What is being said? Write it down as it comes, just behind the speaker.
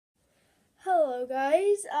Hello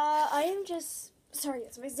guys, I am just, sorry,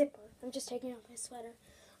 it's my zipper. I'm just taking off my sweater.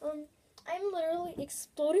 I'm literally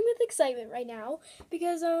exploding with excitement right now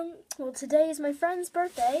because, well, today is my friend's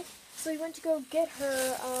birthday, so we went to go get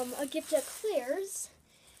her, a gift at Claire's,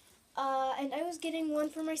 and I was getting one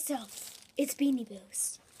for myself. It's Beanie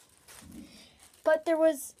Boost. But it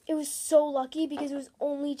was so lucky because it was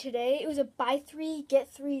only today. It was a buy three, get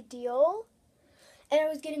three deal. And I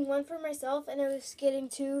was getting one for myself, and I was getting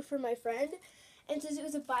two for my friend. And since it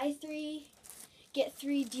was a buy three, get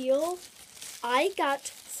three deal, I got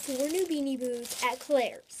 4 new Beanie Boos at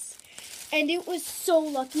Claire's. And it was so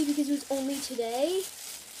lucky because it was only today.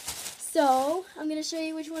 So, I'm going to show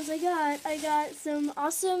you which ones I got. I got some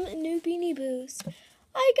awesome new Beanie Boos.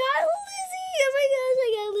 I got Lizzie! Oh my gosh, I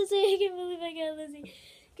got Lizzie. I can't believe I got Lizzie.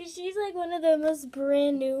 Because she's like one of the most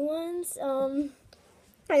brand new ones.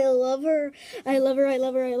 I love her. I love her. I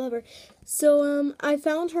love her. I love her. So, I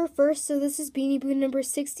found her first. So, this is Beanie Boo number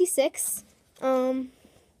 66. Her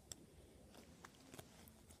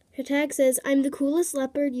tag says, "I'm the coolest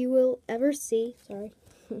leopard you will ever see." Sorry.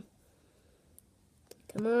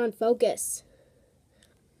 Come on, focus.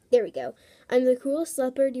 There we go. "I'm the coolest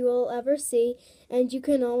leopard you will ever see, and you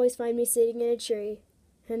can always find me sitting in a tree."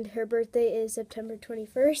 And her birthday is September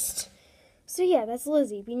 21st. So, yeah, that's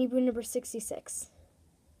Lizzie. Beanie Boo number 66.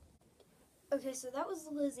 Okay, so that was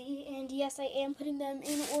Lizzie, and yes, I am putting them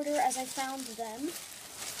in order as I found them.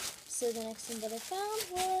 So the next one that I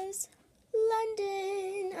found was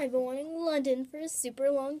London. I've been wanting London for a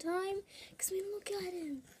super long time, because I mean, look at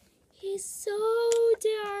him. He's so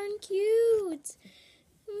darn cute.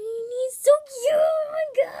 I mean, he's so cute, oh my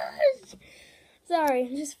gosh. Sorry,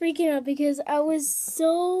 I'm just freaking out because I was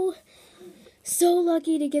so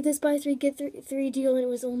lucky to get this buy three, get three deal, and it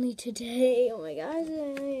was only today. Oh my gosh,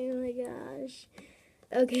 oh my gosh.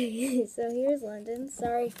 Okay, so here's London.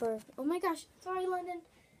 Sorry, London.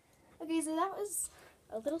 Okay, so that was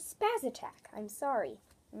a little spaz attack. I'm sorry.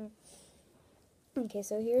 Okay,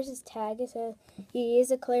 so here's his tag. He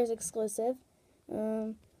is a Claire's exclusive.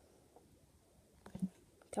 Come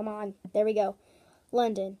on, there we go.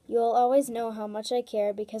 "London, you'll always know how much I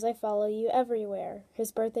care because I follow you everywhere."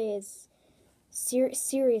 His birthday is...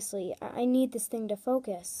 Seriously, I need this thing to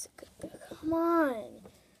focus. Come on.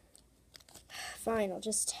 Fine, I'll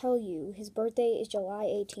just tell you. His birthday is July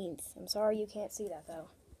 18th. I'm sorry you can't see that, though.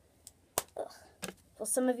 Ugh. Well,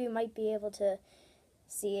 some of you might be able to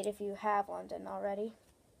see it if you have London already.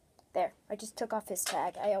 There, I just took off his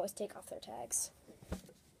tag. I always take off their tags.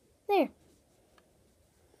 There.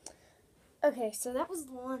 Okay, so that was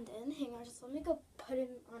London. Hang on, just let me go put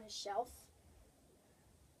him on a shelf.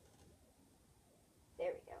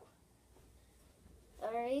 There we go.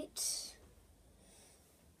 Alright.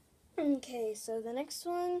 Okay, so the next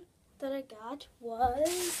one that I got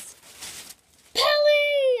was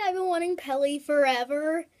Pelly! I've been wanting Pelly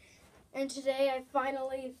forever. And today I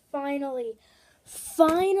finally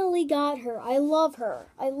got her. I love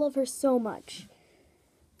her. I love her so much.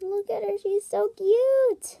 Look at her. She's so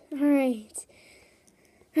cute. Alright.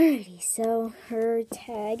 Alrighty, so her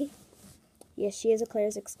tag. Yes, she is a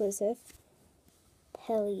Claire's exclusive.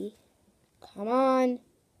 Pelly. Come on.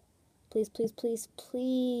 Please, please, please,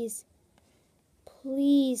 please.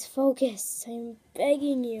 Please focus. I'm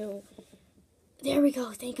begging you. There we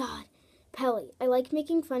go. Thank God. Pelly. I like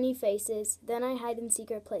making funny faces. Then I hide in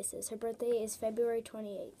secret places. Her birthday is February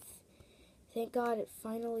 28th. Thank God it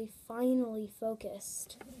finally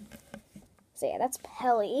focused. So yeah, that's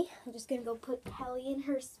Pelly. I'm just going to go put Pelly in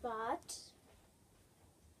her spot.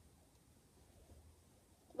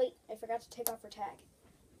 Wait, I forgot to take off her tag.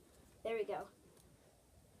 There we go.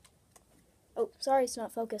 Oh, sorry, it's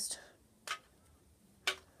not focused.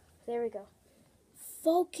 There we go.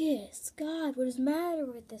 Focus! God, what is the matter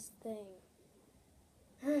with this thing?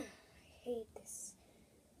 I hate this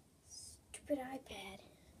stupid iPad.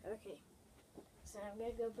 Okay, so I'm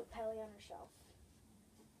going to go put Pelly on her shelf.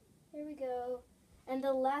 There we go. And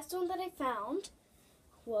the last one that I found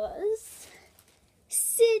was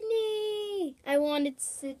Sydney! I wanted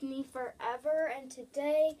Sydney forever, and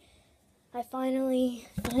today I finally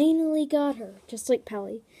got her, just like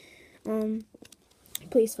Pelly.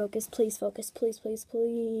 Please focus, please focus, please, please,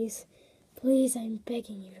 please. Please, I'm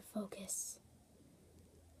begging you to focus.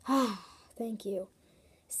 Ah, thank you.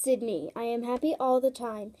 Sydney, I am happy all the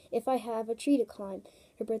time if I have a tree to climb.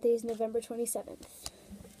 Her birthday is November 27th.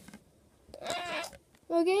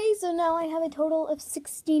 Okay, so now I have a total of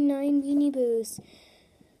 69 Beanie Boos.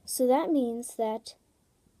 So that means that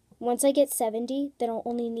once I get 70, then I'll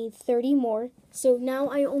only need 30 more. So now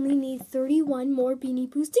I only need 31 more Beanie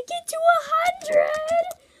Boos to get to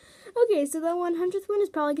 100! Okay, so the 100th one is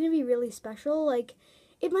probably going to be really special. Like,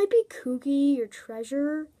 it might be kooky or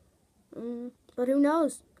treasure. But who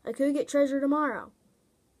knows? I could get treasure tomorrow.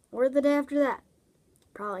 Or the day after that.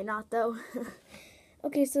 Probably not, though.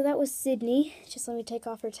 Okay, so that was Sydney. Just let me take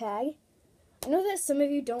off her tag. I know that some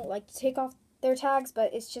of you don't like to take off their tags,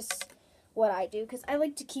 but it's just what I do, because I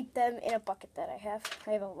like to keep them in a bucket that I have.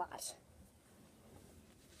 I have a lot.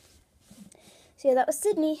 So yeah, that was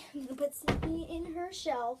Sydney. I'm going to put Sydney in her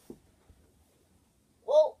shelf.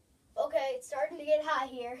 Whoa, okay, it's starting to get hot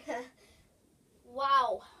here.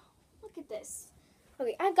 Wow, look at this.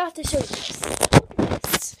 Okay, I've got to show you this. Look at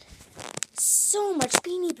this. So much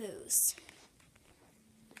Beanie Boos.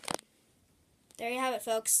 There you have it,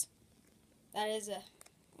 folks. That is a...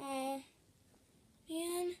 Oh,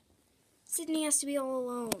 man. Sydney has to be all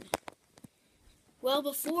alone. Well,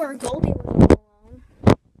 before, Goldie was all alone.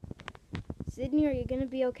 Sydney, are you going to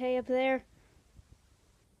be okay up there?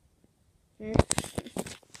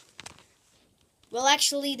 Well,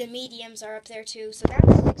 actually, the mediums are up there, too. So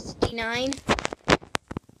that's 69.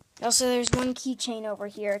 Also, there's one keychain over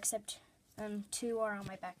here, except 2 are on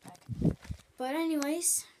my backpack. But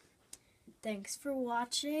anyways, thanks for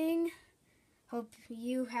watching. Hope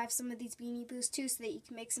you have some of these Beanie Boos too so that you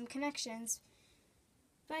can make some connections.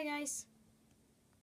 Bye, guys.